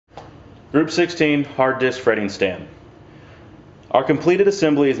Group 16 hard disk fretting stand. Our completed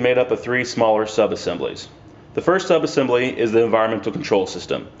assembly is made up of 3 smaller sub-assemblies. The first sub-assembly is the environmental control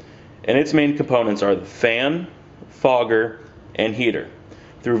system, and its main components are the fan, fogger, and heater.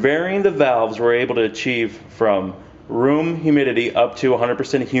 Through varying the valves, we're able to achieve from room humidity up to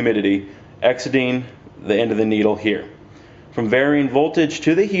 100% humidity, exiting the end of the needle here. From varying voltage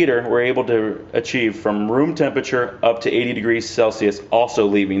to the heater, we're able to achieve from room temperature up to 80 degrees Celsius, also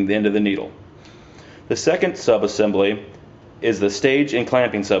leaving the end of the needle. The second subassembly is the stage and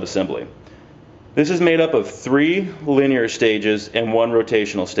clamping subassembly. This is made up of 3 linear stages and 1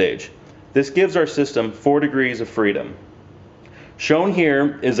 rotational stage. This gives our system 4 degrees of freedom. Shown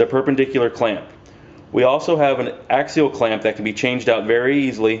here is a perpendicular clamp. We also have an axial clamp that can be changed out very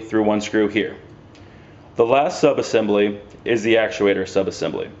easily through 1 screw here. The last subassembly is the actuator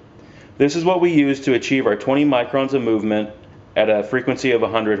subassembly. This is what we use to achieve our 20 microns of movement at a frequency of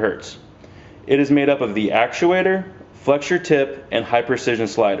 100 Hz. It is made up of the actuator, flexure tip, and high precision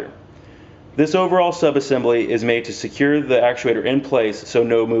slider. This overall subassembly is made to secure the actuator in place so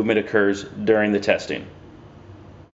no movement occurs during the testing.